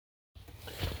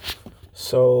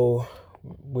So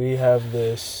we have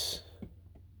this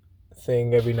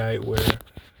thing every night where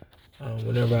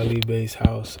whenever I leave Bae's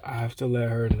house, I have to let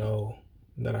her know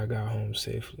that I got home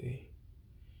safely.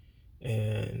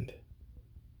 And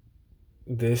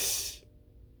this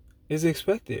is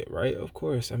expected, right? Of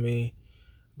course. I mean,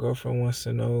 girlfriend wants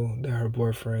to know that her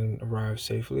boyfriend arrived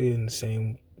safely in the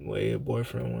same way a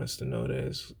boyfriend wants to know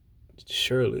that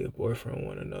surely a boyfriend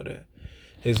want to know that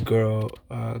his girl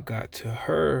got to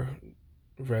her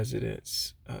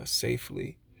residence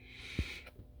safely.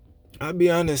 I'll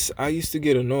be honest, I used to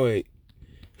get annoyed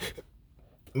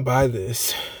by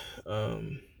this.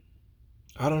 Um,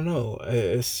 I don't know.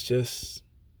 It's just,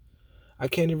 I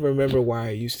can't even remember why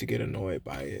I used to get annoyed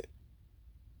by it,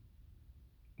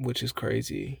 which is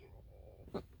crazy.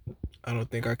 I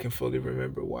don't think I can fully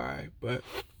remember why, but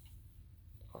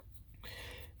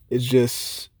it's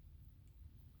just,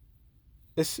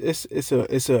 it's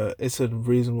a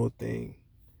reasonable thing,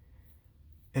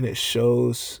 and it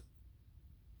shows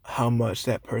how much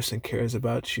that person cares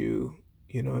about you,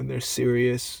 and they're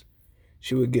serious.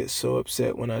 She would get so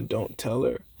upset when I don't tell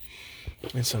her.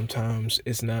 And sometimes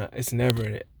it's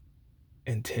never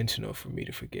intentional for me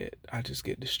to forget. I just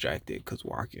get distracted because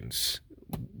Watkins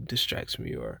distracts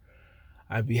me, or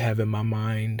I'd be having my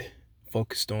mind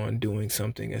focused on doing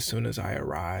something as soon as I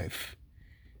arrive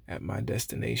at my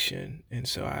destination. And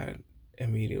so I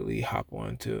immediately hop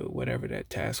on to whatever that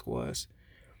task was,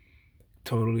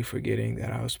 totally forgetting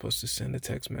that I was supposed to send a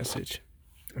text message.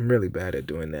 I'm really bad at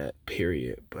doing that,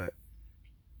 period. But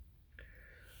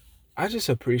I just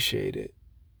appreciate it.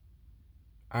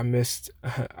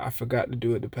 I forgot to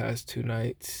do it the past 2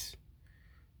 nights,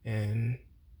 and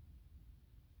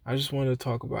I just wanted to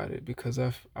talk about it because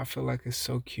I feel like it's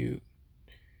so cute,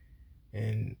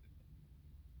 and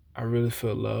I really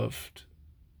feel loved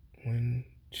when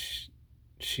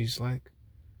she's like,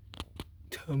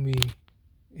 tell me,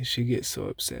 and she gets so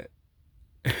upset.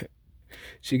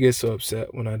 She gets so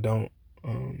upset when I don't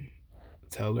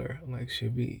tell her. Like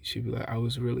she'd be like, I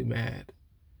was really mad,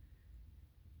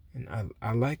 and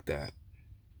I like that.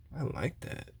 I like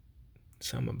that.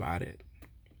 Something about it.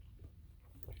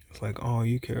 It's like, oh,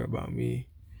 you care about me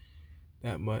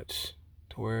that much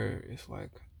to where it's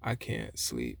like I can't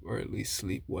sleep, or at least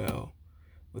sleep well,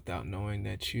 without knowing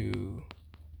that you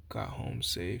got home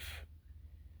safe.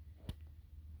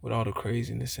 With all the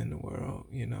craziness in the world,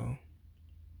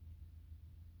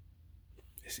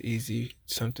 it's easy.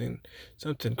 Something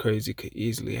crazy could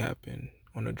easily happen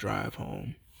on a drive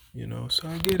home. So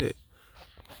I get it.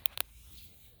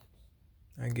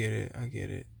 I get it. I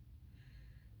get it.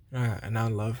 And I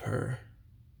love her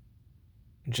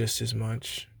just as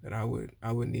much that I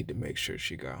would need to make sure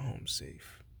she got home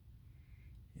safe.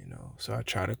 So I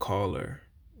try to call her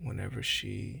whenever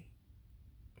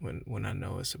when I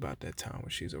know it's about that time when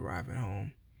she's arriving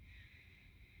home.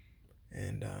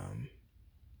 And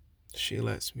she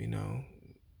lets me know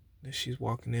that she's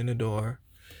walking in the door.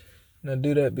 And I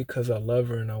do that because I love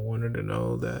her and I want her to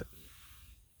know that,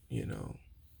 you know,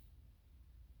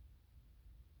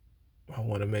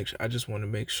 I just want to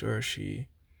make sure she's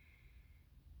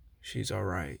all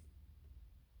right.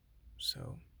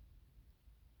 So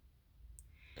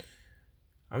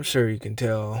I'm sure you can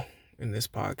tell in this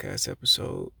podcast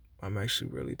episode, I'm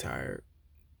actually really tired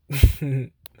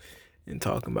in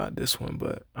talking about this one,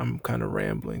 but I'm kind of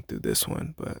rambling through this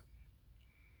one, but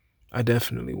I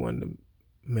definitely wanted to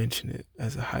mention it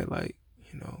as a highlight.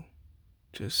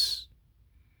 Just,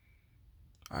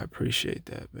 I appreciate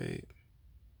that, babe.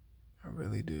 I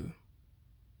really do.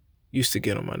 Used to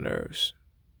get on my nerves,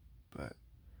 but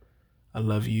I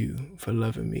love you for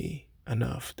loving me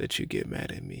enough that you get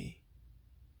mad at me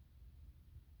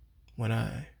when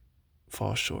I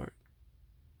fall short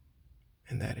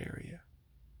in that area.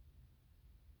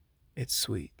 It's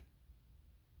sweet,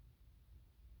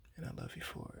 and I love you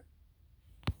for it.